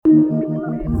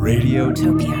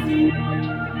Radiotopia.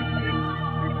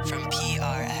 From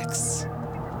PRX.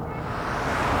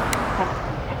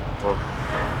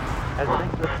 I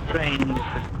think the strange,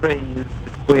 the crazed,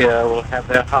 the queer will have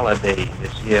their holiday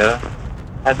this year.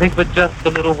 I think for just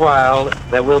a little while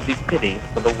there will be pity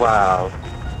for the wild.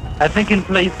 I think in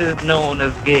places known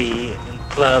as gay, in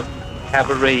clubs, and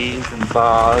cabarets, and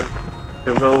bars,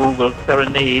 Pierrot will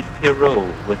serenade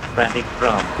Pierrot with frantic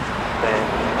drums.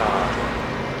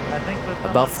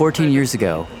 About 14 years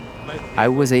ago, I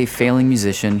was a failing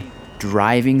musician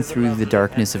driving through the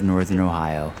darkness of northern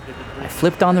Ohio. I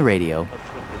flipped on the radio,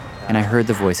 and I heard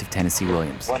the voice of Tennessee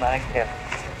Williams. One I kept,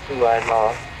 two I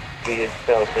lost, we had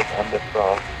felt it under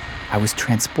frost. I was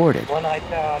transported,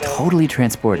 totally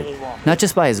transported, not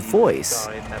just by his voice,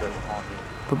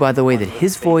 but by the way that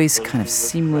his voice kind of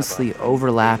seamlessly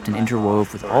overlapped and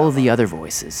interwove with all of the other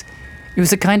voices. It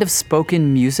was a kind of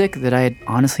spoken music that I had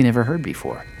honestly never heard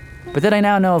before. But that I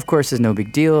now know, of course, is no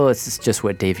big deal. It's just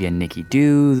what Davey and Nikki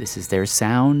do. This is their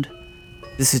sound.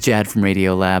 This is Jad from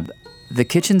Radiolab. The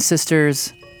Kitchen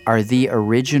Sisters are the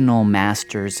original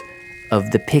masters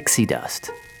of the pixie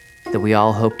dust that we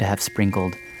all hope to have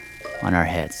sprinkled on our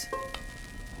heads.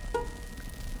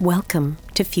 Welcome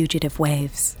to Fugitive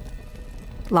Waves.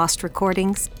 Lost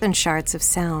recordings and shards of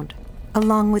sound,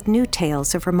 along with new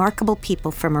tales of remarkable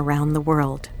people from around the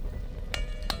world.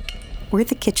 We're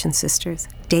the Kitchen Sisters,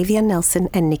 Davia Nelson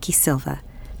and Nikki Silva.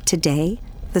 Today,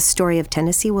 the story of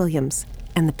Tennessee Williams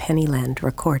and the Pennyland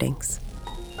recordings.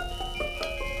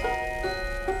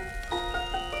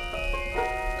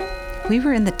 We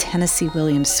were in the Tennessee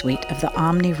Williams suite of the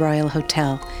Omni Royal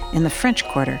Hotel in the French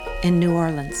Quarter in New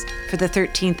Orleans for the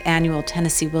 13th annual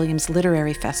Tennessee Williams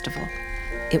Literary Festival.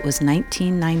 It was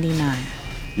 1999.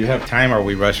 You have time or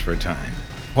we rush for time?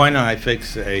 Why not I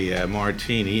fix a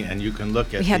martini and you can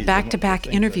look at We had back-to-back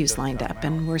interviews lined up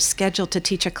and were scheduled to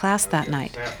teach a class that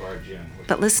night.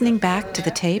 But listening back to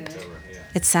the tape,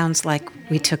 it sounds like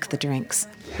we took the drinks.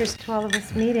 Here's 12 of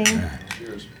us meeting.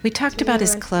 We talked about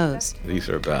his clothes. These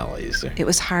are ballets. It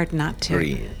was hard not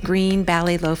to. Green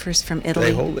ballet loafers from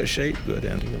Italy. They hold their shape good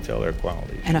and you can tell their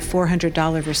quality. And a $400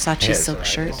 Versace silk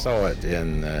shirt. I saw it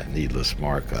in Needless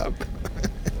Markup.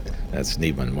 That's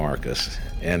Neiman Marcus.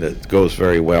 And it goes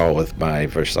very well with my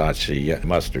Versace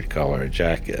mustard color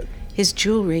jacket. His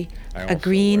jewelry, a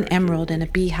green emerald in a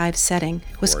beehive setting,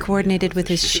 was coordinated with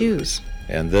his shoes.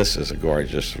 And this is a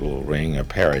gorgeous little ring, a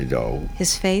peridot.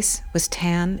 His face was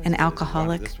tan and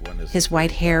alcoholic, his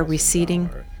white hair receding,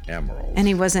 and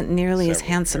he wasn't nearly as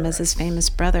handsome as his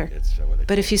famous brother.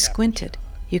 But if you squinted,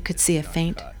 you could see a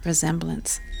faint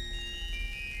resemblance.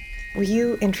 Will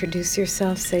you introduce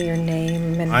yourself, say your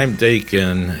name? I'm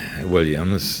Dakin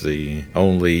Williams, the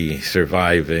only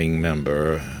surviving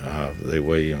member of the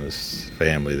Williams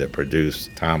family that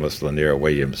produced Thomas Lanier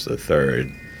Williams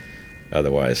III,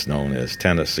 otherwise known as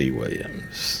Tennessee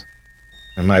Williams.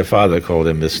 And my father called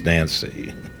him Miss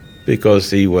Nancy because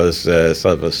he was sort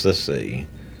of a sissy,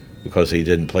 because he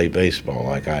didn't play baseball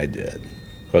like I did,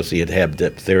 because he had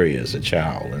diphtheria as a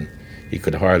child, and he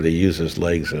could hardly use his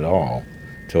legs at all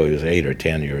until he was 8 or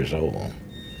 10 years old.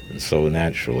 And so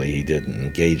naturally he didn't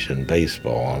engage in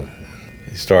baseball.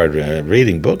 He started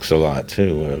reading books a lot,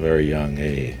 too, at a very young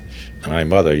age. My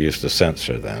mother used to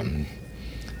censor them.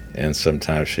 And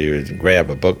sometimes she would grab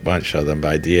a book bunch of them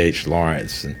by D.H.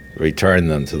 Lawrence and return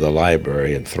them to the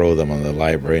library and throw them on the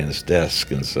librarian's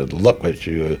desk and said, "Look what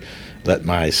you let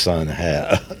my son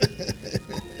have."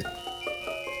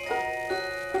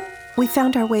 We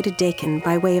found our way to Dakin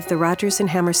by way of the Rodgers and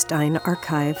Hammerstein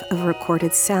Archive of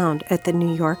Recorded Sound at the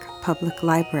New York Public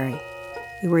Library.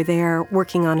 We were there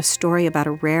working on a story about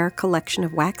a rare collection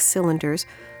of wax cylinders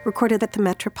recorded at the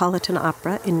Metropolitan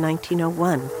Opera in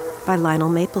 1901 by Lionel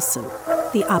Mapleson,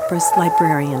 the opera's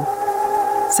librarian.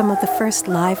 Some of the first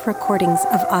live recordings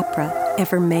of opera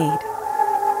ever made.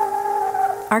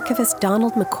 Archivist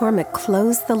Donald McCormick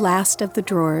closed the last of the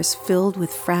drawers filled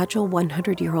with fragile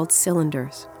 100-year-old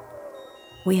cylinders.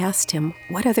 We asked him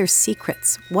what other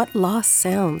secrets, what lost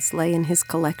sounds lay in his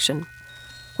collection.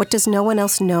 What does no one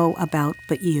else know about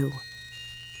but you?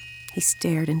 He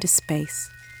stared into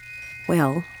space.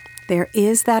 Well, there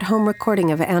is that home recording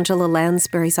of Angela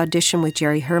Lansbury's audition with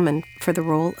Jerry Herman for the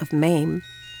role of Mame.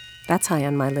 That's high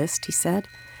on my list, he said.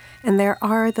 And there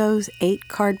are those 8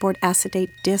 cardboard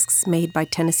acetate discs made by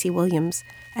Tennessee Williams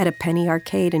at a penny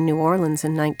arcade in New Orleans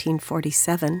in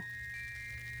 1947.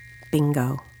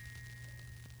 Bingo.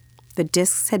 The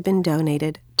discs had been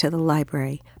donated to the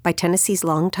library by Tennessee's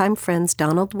longtime friends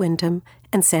Donald Wyndham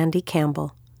and Sandy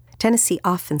Campbell. Tennessee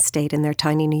often stayed in their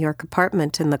tiny New York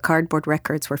apartment, and the cardboard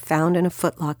records were found in a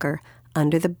footlocker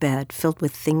under the bed filled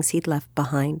with things he'd left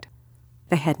behind.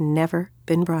 They had never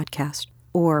been broadcast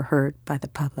or heard by the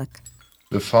public.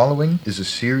 The following is a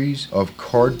series of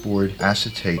cardboard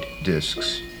acetate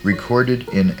discs recorded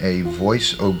in a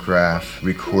voice-o-graph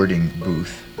recording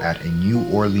booth at a New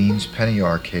Orleans penny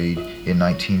arcade in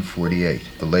 1948.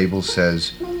 The label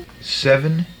says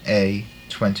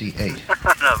 7A28.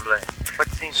 Lovely. What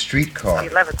scene? Streetcar.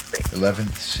 11th scene.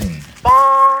 11th scene.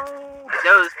 Bong!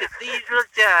 Those cathedral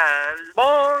chimes.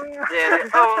 Bong! They're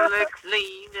the only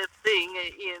cleanest thing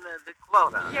in the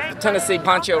quarter. Tennessee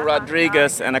Pancho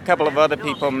Rodriguez and a couple of other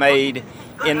people made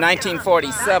in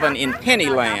 1947 in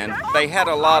Pennyland. They had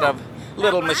a lot of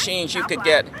little machines you could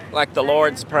get, like the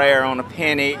Lord's Prayer on a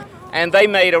penny. And they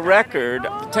made a record.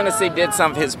 Tennessee did some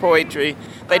of his poetry.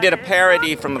 They did a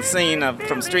parody from the scene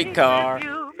from Streetcar.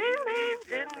 You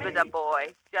believed in a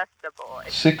boy, just a boy.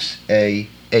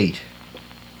 6A8.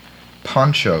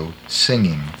 Pancho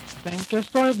singing. Ven que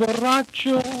estoy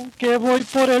borracho, que voy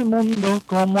por el mundo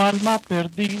como alma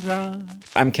perdida.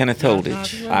 I'm Kenneth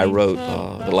Holditch. I wrote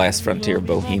The Last Frontier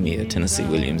Bohemia, Tennessee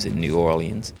Williams in New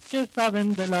Orleans. He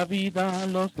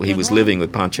was living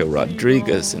with Pancho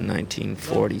Rodriguez in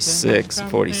 1946,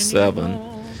 47.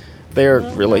 Their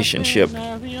relationship,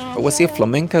 was he a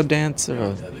flamenco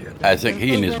dancer? I think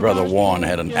he and his brother Juan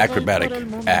had an acrobatic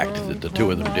act that the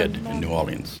two of them did in New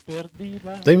Orleans.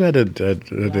 They met at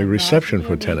the reception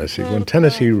for Tennessee. When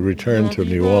Tennessee returned to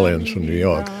New Orleans from New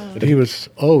York, he was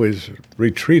always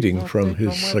retreating from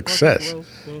his success,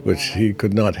 which he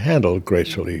could not handle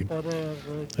gracefully.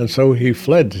 And so he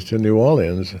fled to New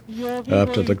Orleans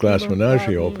after the Glass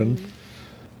Menagerie opened.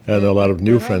 And a lot of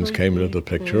new friends came into the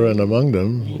picture, and among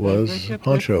them was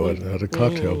Pancho at a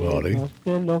cocktail party.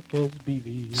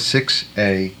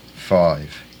 6A5.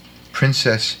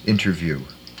 Princess Interview.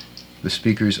 The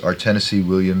speakers are Tennessee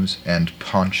Williams and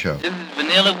Pancho. This is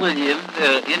Vanilla Williams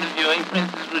interviewing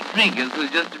Princess Rodriguez, who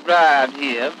just arrived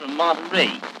here from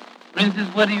Monterey. Princess,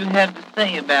 what do you have to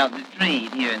say about the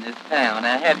trade here in this town?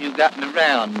 Have you gotten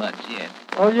around much yet?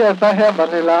 Oh, yes, I have,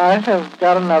 Manila. I have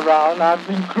gotten around. I've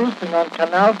been cruising on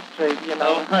Canal Street, you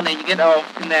know. Oh, honey, you get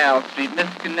off Canal Street. Miss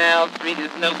Canal Street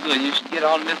is no good. You should get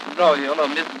on Mr. Royal or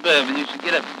Mr. Bourbon. You should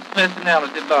get up to the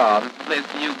Personality Bar. It's the place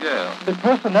for you girls. The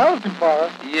Personality Bar?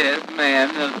 Yes, ma'am.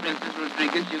 Princess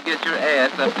Rodriguez, you get your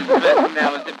ass up to the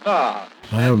Personality Bar.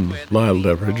 I am Lyle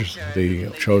Leveridge, the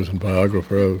chosen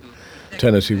biographer of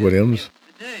Tennessee Williams.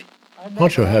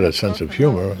 Pancho had a sense of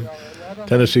humor.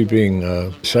 Tennessee being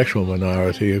a sexual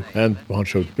minority and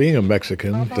Pancho being a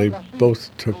Mexican, they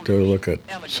both took to look at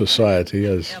society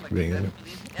as being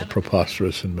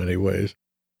preposterous in many ways.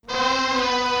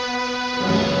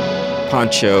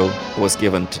 Pancho was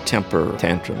given to temper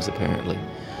tantrums, apparently.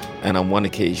 And on one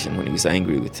occasion, when he was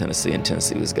angry with Tennessee and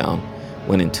Tennessee was gone,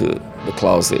 went into the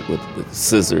closet with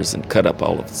scissors and cut up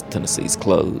all of Tennessee's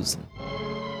clothes.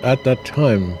 At that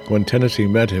time, when Tennessee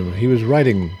met him, he was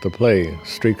writing the play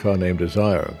Streetcar Named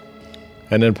Desire.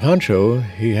 And in Pancho,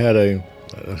 he had a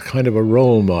kind of a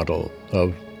role model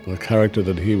of the character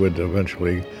that he would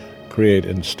eventually create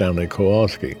in Stanley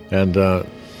Kowalski. And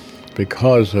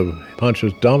because of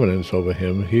Pancho's dominance over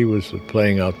him, he was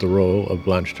playing out the role of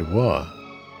Blanche Dubois.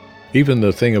 Even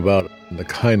the thing about the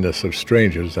kindness of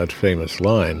strangers, that famous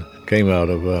line, came out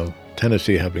of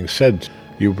Tennessee having said,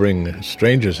 "You bring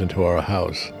strangers into our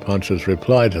house." Pancho's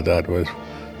reply to that was,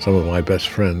 "Some of my best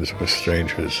friends were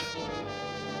strangers."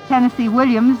 Tennessee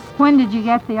Williams, when did you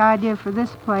get the idea for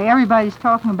this play? Everybody's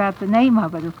talking about the name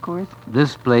of it, of course.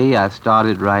 This play I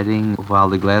started writing while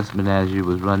the Glass Menagerie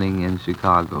was running in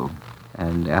Chicago.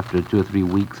 And after 2 or 3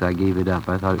 weeks, I gave it up.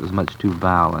 I thought it was much too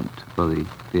violent for the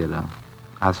theater.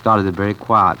 I started a very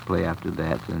quiet play after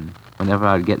that, and whenever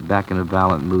I'd get back in a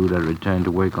violent mood, I'd return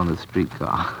to work on the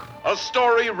streetcar. A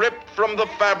story ripped from the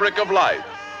fabric of life,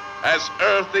 as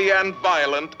earthy and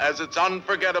violent as its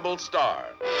unforgettable star.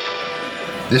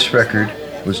 This record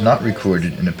was not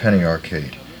recorded in a penny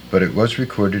arcade, but it was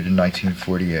recorded in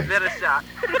 1948.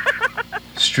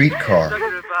 Streetcar. Put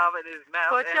your little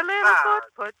foot,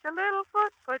 put your little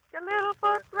foot, put your little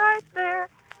foot right there.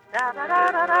 Da da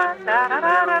da da da da da da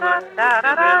da da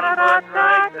da da da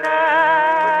right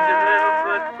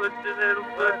there. Put your little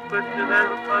foot, put your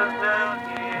little foot down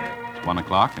here. It's 1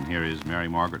 o'clock, and here is Mary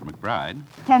Margaret McBride.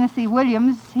 Tennessee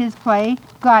Williams, his play,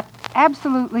 got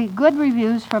absolutely good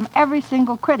reviews from every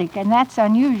single critic, and that's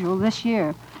unusual this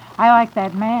year. I like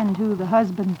that man, too, the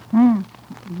husband,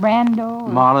 Brando.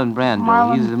 Marlon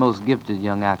Brando. He's the most gifted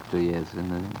young actor, yes, in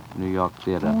the New York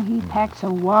theater. Oh, he packs a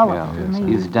wallop for me.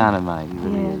 He's dynamite, he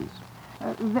really is.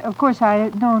 Of course, I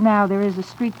know now there is a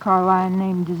streetcar line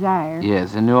named Desire.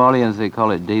 Yes, in New Orleans they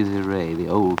call it Désiré, the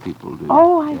old people do.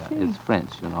 Oh, I see. It's French,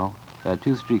 you know. There are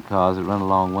two streetcars that run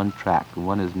along one track.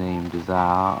 One is named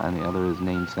Desire, and the other is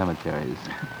named Cemeteries.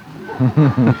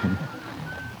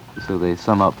 So they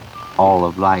sum up all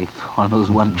of life on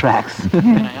those one tracks.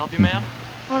 Can I help you, ma'am?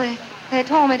 Well, they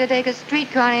told me to take a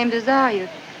streetcar named Desire,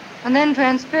 and then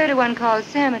transfer to one called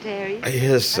Cemetery.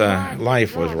 His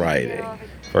life was writing,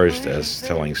 first as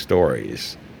telling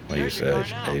stories. When he was a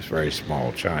very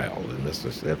small child in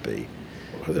Mississippi.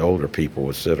 The older people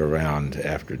would sit around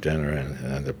after dinner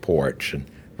on the porch and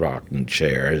rock in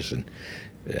chairs and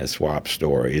swap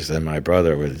stories. Then my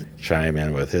brother would chime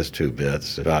in with his two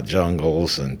bits about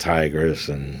jungles and tigers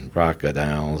and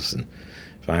crocodiles. And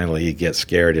finally he'd get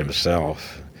scared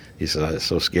himself. He said, "It's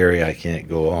so scary I can't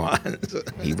go on."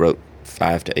 He wrote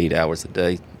 5 to 8 hours a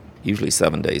day, usually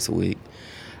 7 days a week.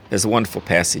 There's a wonderful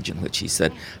passage in which he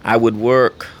said, "I would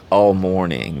work all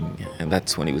morning," and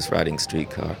that's when he was writing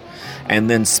Streetcar, "and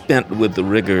then spent with the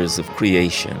rigors of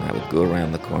creation. I would go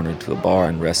around the corner to a bar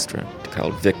and restaurant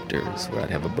called Victor's, where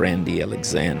I'd have a brandy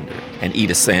Alexander and eat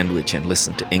a sandwich and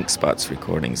listen to Ink Spot's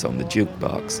recordings on the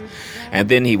jukebox. And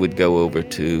then he would go over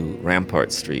to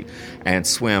Rampart Street and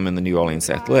swim in the New Orleans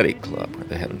Athletic Club, where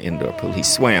they had an indoor pool. He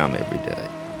swam every day."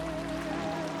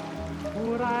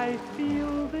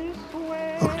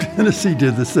 Oh, Tennessee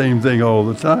did the same thing all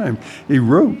the time. He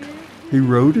wrote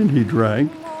and he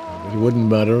drank. It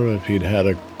wouldn't matter if he'd had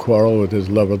a quarrel with his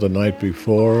lover the night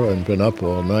before and been up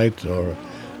all night, or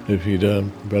if he'd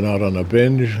been out on a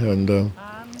binge and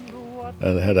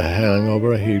had a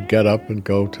hangover, he'd get up and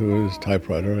go to his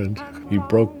typewriter, and he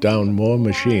broke down more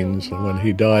machines. And when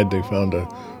he died, they found a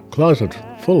closet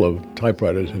full of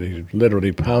typewriters that he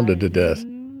literally pounded to death.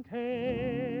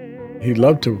 He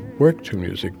loved to work to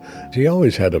music. He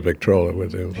always had a Victrola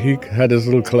with him. He had his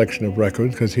little collection of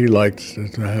records because he liked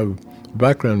to have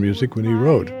background music when he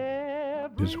wrote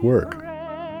his work.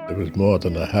 It was more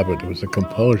than a habit, it was a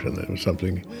compulsion. It was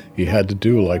something he had to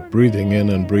do, like breathing in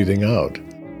and breathing out.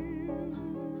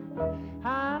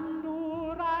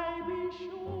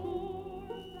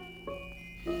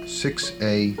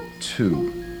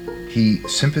 "6A2. He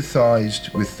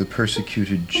sympathized with the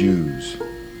persecuted Jews."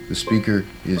 The speaker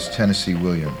is Tennessee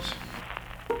Williams.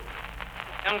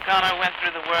 Jim Connor went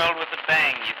through the world with a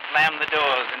bang. He slammed the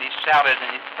doors and he shouted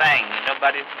and he sang. And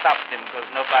nobody stopped him because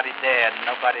nobody dared and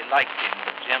nobody liked him,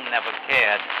 but Jim never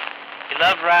cared. He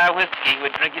loved rye whiskey. He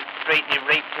would drink it straight and he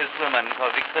raped his women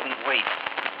because he couldn't wait.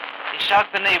 He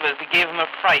shocked the neighbors. He gave them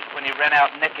a fright when he ran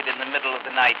out naked in the middle of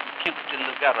the night and puked in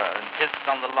the gutter and pissed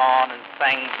on the lawn and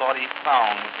sang bawdy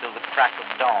songs till the crack of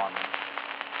dawn.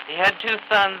 He had 2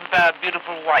 sons by a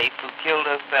beautiful wife who killed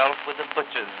herself with a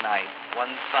butcher's knife.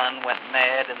 One son went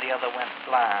mad and the other went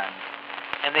blind.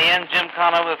 In the end, Jim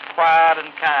Connor was quiet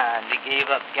and kind. He gave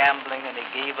up gambling and he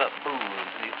gave up booze,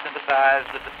 and he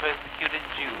sympathized with the persecuted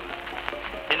Jews.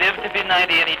 He lived to be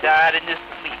 90 and he died in his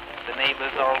sleep. The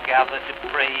neighbors all gathered to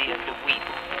pray and to weep.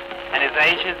 And his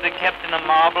ashes are kept in a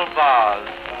marble vase,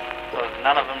 because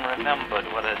none of them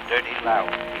remembered what a dirty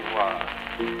lout he was.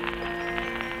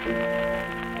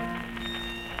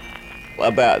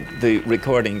 About the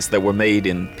recordings that were made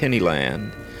in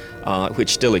Pennyland, which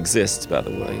still exists, by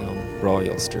the way, on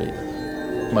Royal Street.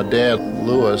 My dad,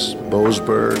 Louis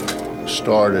Boasberg,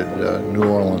 started New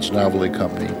Orleans Novelty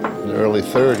Company in the early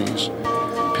 30s.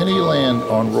 Pennyland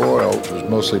on Royal was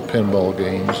mostly pinball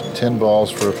games, 10 balls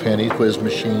for a penny, quiz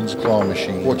machines, claw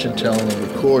machines. Fortune telling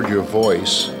would record your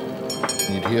voice.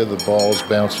 You'd hear the balls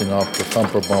bouncing off the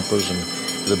thumper bumpers and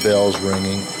the bells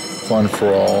ringing. Fun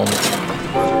for all.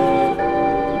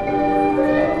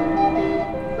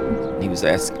 He was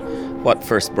asked, "What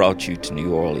first brought you to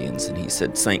New Orleans?" And he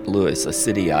said, "St. Louis, a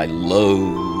city I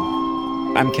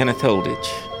loathe." I'm Kenneth Holditch,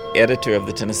 editor of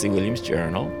the Tennessee Williams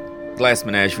Journal. Glass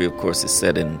Menagerie, of course, is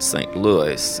set in St.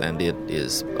 Louis, and it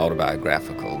is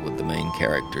autobiographical, with the main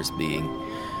characters being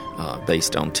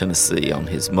based on Tennessee, on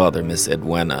his mother, Miss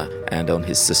Edwina, and on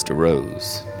his sister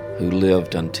Rose, who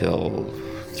lived until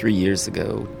 3 years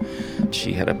ago.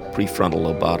 She had a prefrontal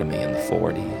lobotomy in the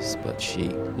 40s, but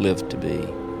she lived to be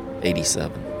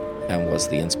 87 and was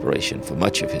the inspiration for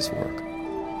much of his work.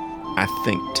 I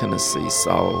think Tennessee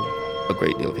saw a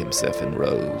great deal of himself in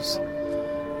Rose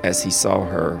as he saw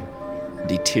her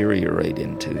deteriorate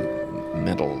into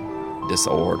mental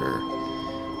disorder.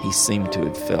 He seemed to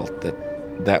have felt that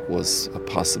that was a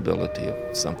possibility of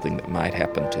something that might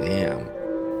happen to him.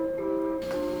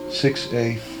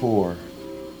 6A4,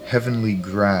 Heavenly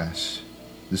Grass.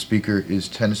 The speaker is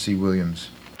Tennessee Williams.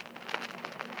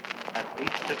 We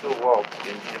took a walk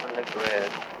in heavenly grass.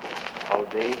 all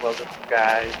day while the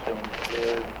sky shone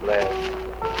clear and black.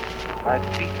 My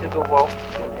feet took a walk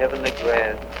in heavenly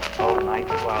grass, all night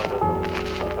while the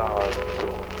stars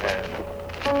rolled past.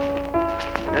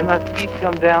 Then my feet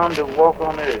come down to walk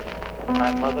on earth, and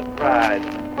my mother cried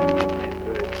when she gave me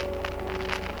birth.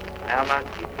 Now my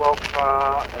feet walk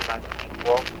far and my feet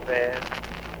walk fast,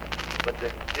 but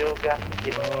they still got to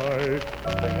get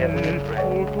the heavenly grass.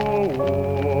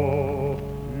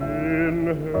 In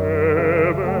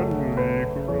heavenly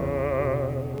grass.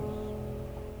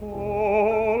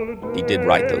 He did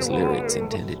write those lyrics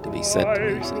intended to be set to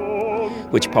music,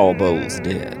 which Paul Bowles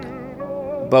did.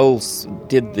 Bowles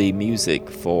did the music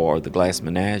for the Glass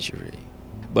Menagerie,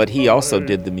 but he also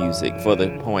did the music for the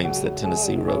poems that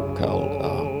Tennessee wrote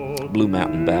called Blue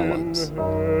Mountain Ballads.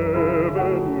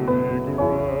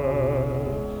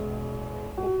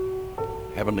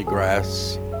 Heavenly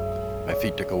grass. My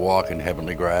feet took a walk in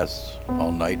heavenly grass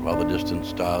all night while the distant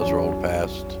stars rolled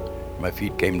past. My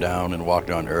feet came down and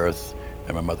walked on earth,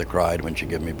 and my mother cried when she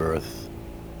gave me birth.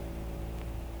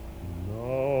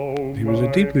 He was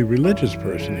a deeply religious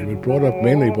person. He was brought up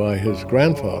mainly by his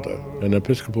grandfather, an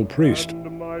Episcopal priest.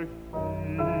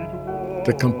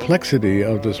 The complexity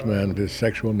of this man, his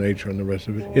sexual nature and the rest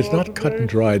of it, it's not cut and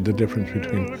dried, the difference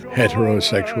between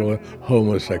heterosexual and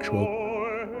homosexual.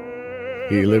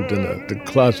 He lived in the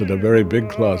closet, a very big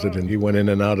closet, and he went in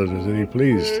and out of it as he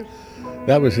pleased.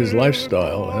 That was his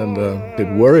lifestyle, and it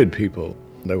worried people.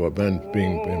 There were men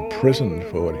being imprisoned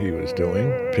for what he was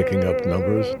doing, picking up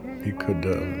numbers. He could,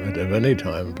 at any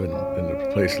time, been in a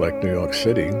place like New York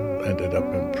City, ended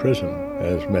up in prison,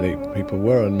 as many people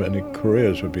were, and many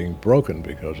careers were being broken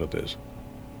because of this.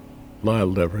 Lyle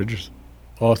Leveridge,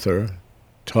 author,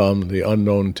 Tom, the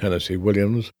unknown Tennessee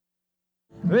Williams.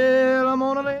 Well, I'm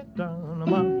gonna lay down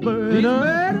my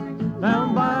burden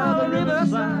down by the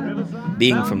riverside.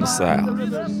 Being from the South,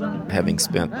 having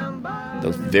spent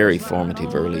those very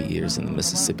formative early years in the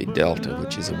Mississippi Delta,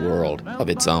 which is a world of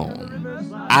its own,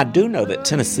 I do know that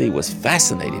Tennessee was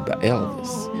fascinated by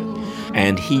Elvis.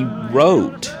 And he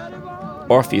wrote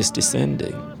Orpheus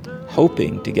Descending,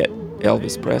 hoping to get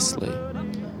Elvis Presley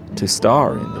to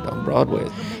star in it on Broadway,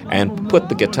 and put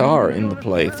the guitar in the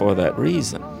play for that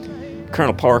reason.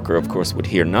 Colonel Parker, of course, would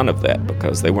hear none of that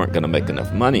because they weren't going to make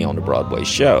enough money on a Broadway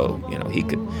show. You know, he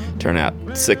could turn out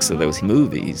 6 of those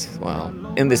movies. Well,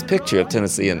 in this picture of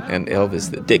Tennessee and Elvis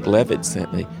that Dick Levitt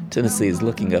sent me, Tennessee is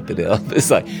looking up at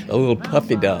Elvis like a little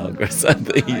puppy dog or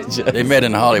something. They met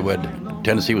in Hollywood.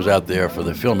 Tennessee was out there for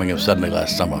the filming of Suddenly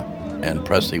Last Summer, and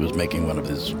Presley was making one of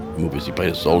his movies. He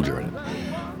played a soldier in it.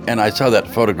 And I saw that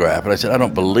photograph, and I said, I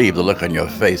don't believe the look on your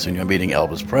face when you're meeting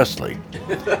Elvis Presley.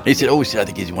 He said, oh, I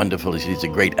think he's wonderful. He said, he's a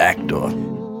great actor.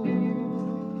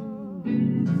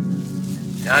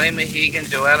 Johnny Mahegan,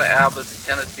 Joella Albert, and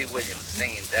Tennessee Williams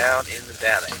singing Down in the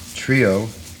Valley. Trio,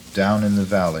 Down in the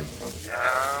Valley.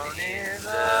 Down in the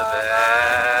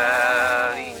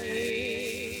valley,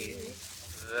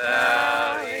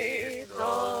 valley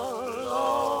so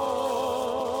low.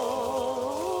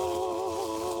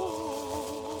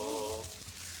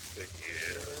 To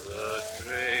hear the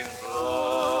string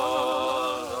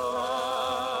blow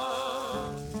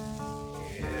low,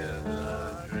 hear the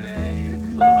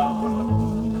string blow.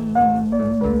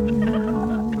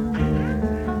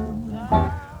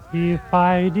 If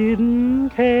I didn't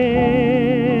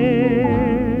care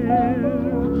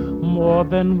more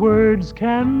than words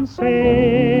can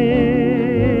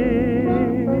say,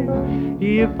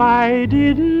 if I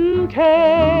didn't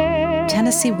care.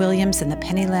 Tennessee Williams and the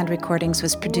Pennyland recordings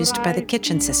was produced by the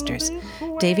Kitchen Sisters,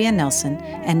 Davia Nelson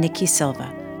and Nikki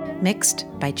Silva, mixed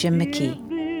by Jim McKee.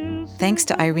 Thanks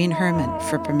to Irene Herman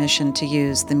for permission to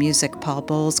use the music Paul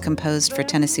Bowles composed for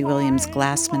Tennessee Williams'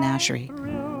 Glass Menagerie.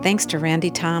 Thanks to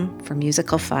Randy Tom for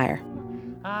musical fire.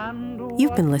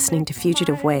 You've been listening to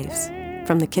Fugitive Waves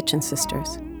from the Kitchen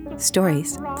Sisters.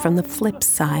 Stories from the flip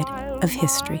side of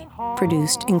history.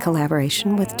 Produced in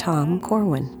collaboration with Tom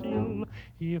Corwin.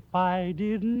 If I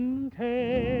didn't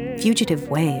care. Fugitive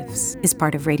Waves is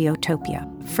part of Radiotopia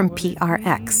from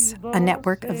PRX, a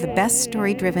network of the best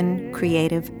story-driven,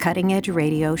 creative, cutting-edge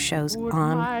radio shows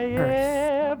on Earth.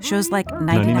 Shows like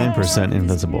 99%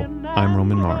 Invisible. I'm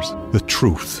Roman Mars. The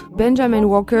Truth. Benjamin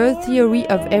Walker, Theory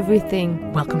of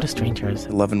Everything. Welcome to Strangers.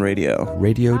 Love and Radio.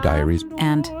 Radio Diaries.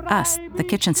 And us, the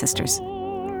Kitchen Sisters.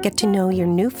 Get to know your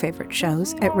new favorite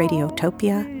shows at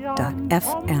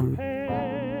radiotopia.fm.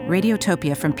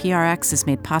 Radiotopia from PRX is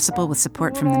made possible with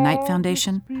support from the Knight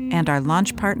Foundation and our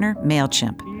launch partner,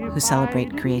 MailChimp, who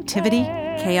celebrate creativity,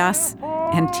 chaos,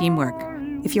 and teamwork.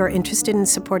 If you're interested in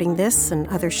supporting this and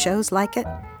other shows like it,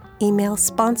 email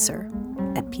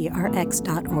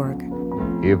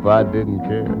sponsor@prx.org. if I didn't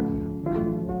care.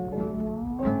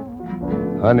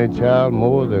 Honey child,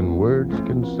 more than words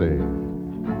can say.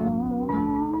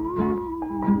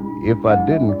 If I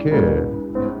didn't care,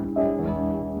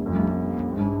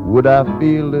 would I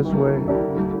feel this way?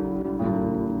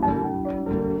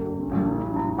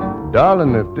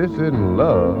 Darling, if this isn't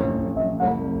love,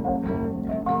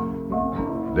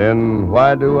 then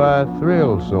why do I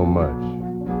thrill so much?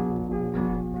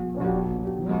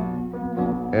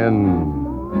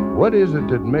 And what is it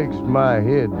that makes my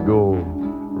head go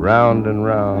round and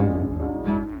round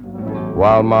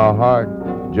while my heart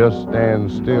just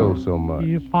stands still so much?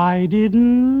 If I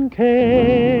didn't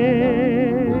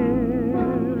care,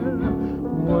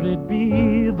 would it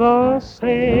be the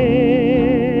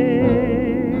same?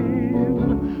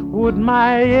 Would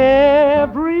my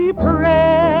every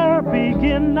prayer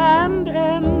begin and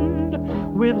end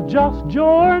with just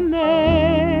your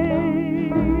name?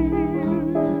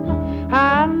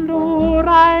 And would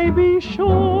I be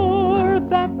sure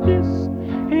that this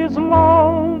is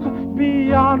love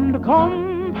beyond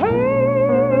compare?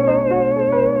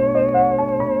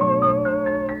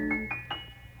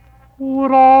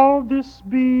 Would all this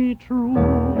be true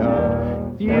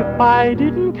if I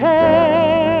didn't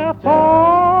care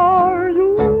for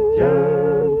you?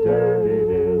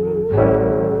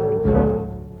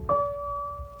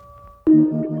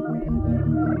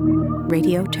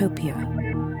 Radiotopia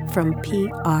from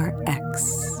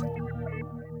PRX.